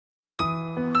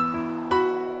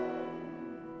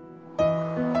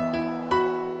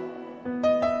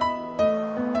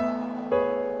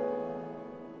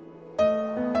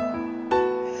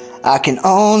I can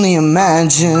only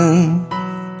imagine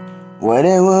what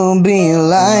it will be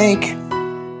like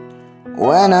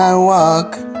when I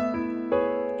walk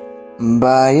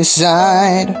by your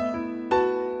side.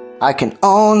 I can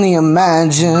only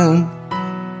imagine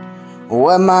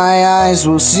what my eyes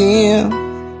will see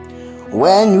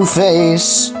when your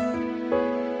face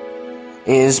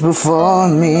is before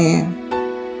me.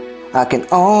 I can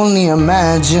only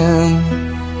imagine.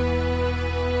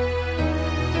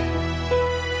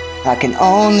 I can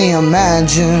only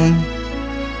imagine.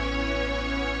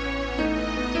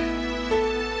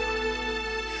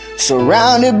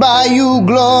 Surrounded by your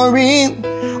glory,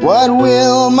 what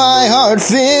will my heart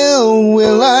feel?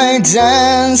 Will I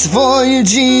dance for you,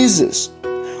 Jesus?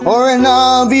 Or in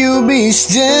awe of you be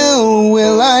still?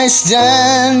 Will I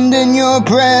stand in your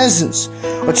presence?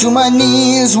 Or to my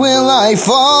knees will I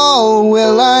fall?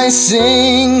 Will I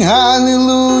sing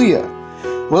hallelujah?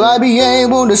 Will I be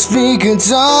able to speak at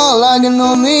all? I can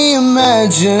only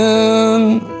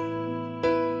imagine.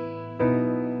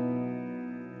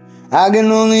 I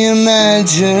can only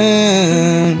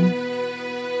imagine.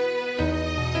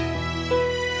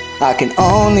 I can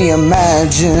only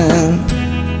imagine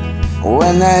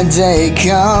when that day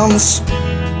comes,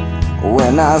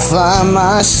 when I find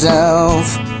myself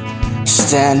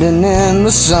standing in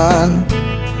the sun.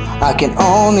 I can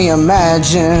only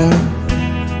imagine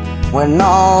when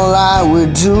all I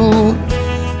would do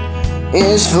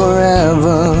is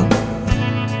forever,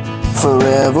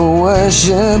 forever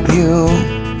worship you.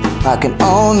 I can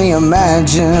only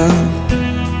imagine.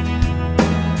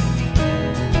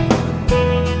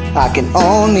 I can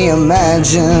only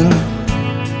imagine.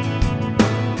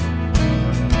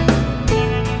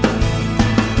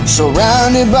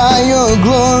 Surrounded by your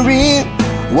glory,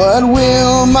 what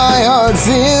will my heart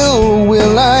feel?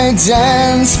 Will I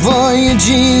dance for you,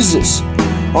 Jesus?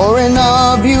 Or in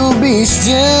awe of you be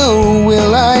still?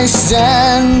 Will I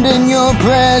stand in your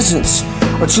presence?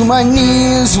 Or to my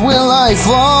knees will I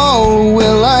fall?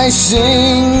 Will I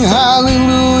sing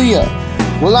hallelujah?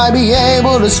 Will I be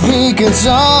able to speak at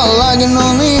all? I can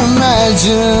only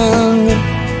imagine.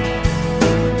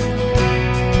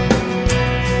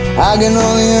 I can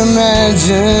only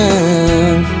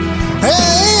imagine.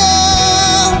 Hey,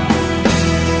 yeah.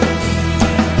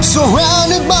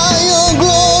 Surrounded by your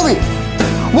glory,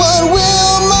 what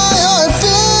will my heart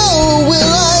feel? Will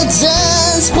I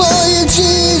dance for you,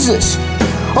 Jesus?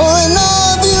 Or in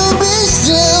awe of you be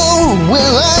still?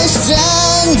 Will I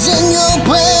stand in your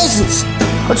presence?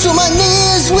 Or to my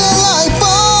knees will I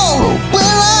fall?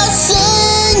 Will I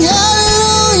sing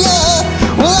hallelujah?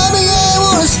 Will I be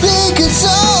able to speak at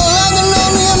all? I can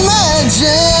only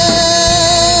imagine.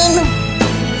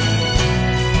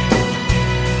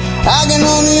 I can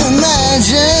only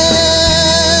imagine.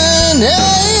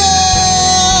 Yeah,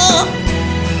 yeah.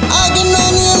 I can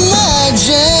only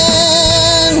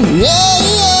imagine. Yeah,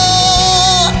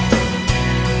 yeah.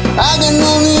 I can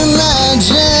only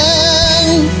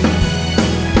imagine.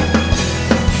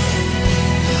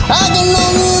 I can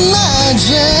only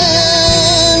imagine.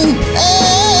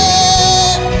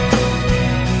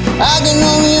 I can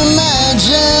only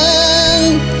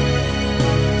imagine.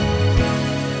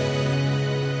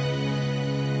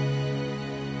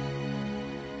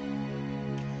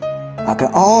 I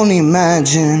can only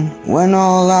imagine when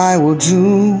all I will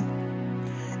do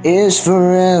is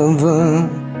forever,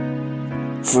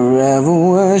 forever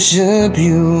worship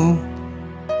you.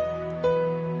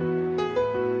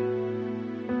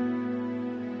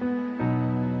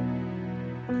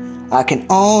 I can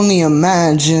only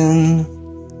imagine.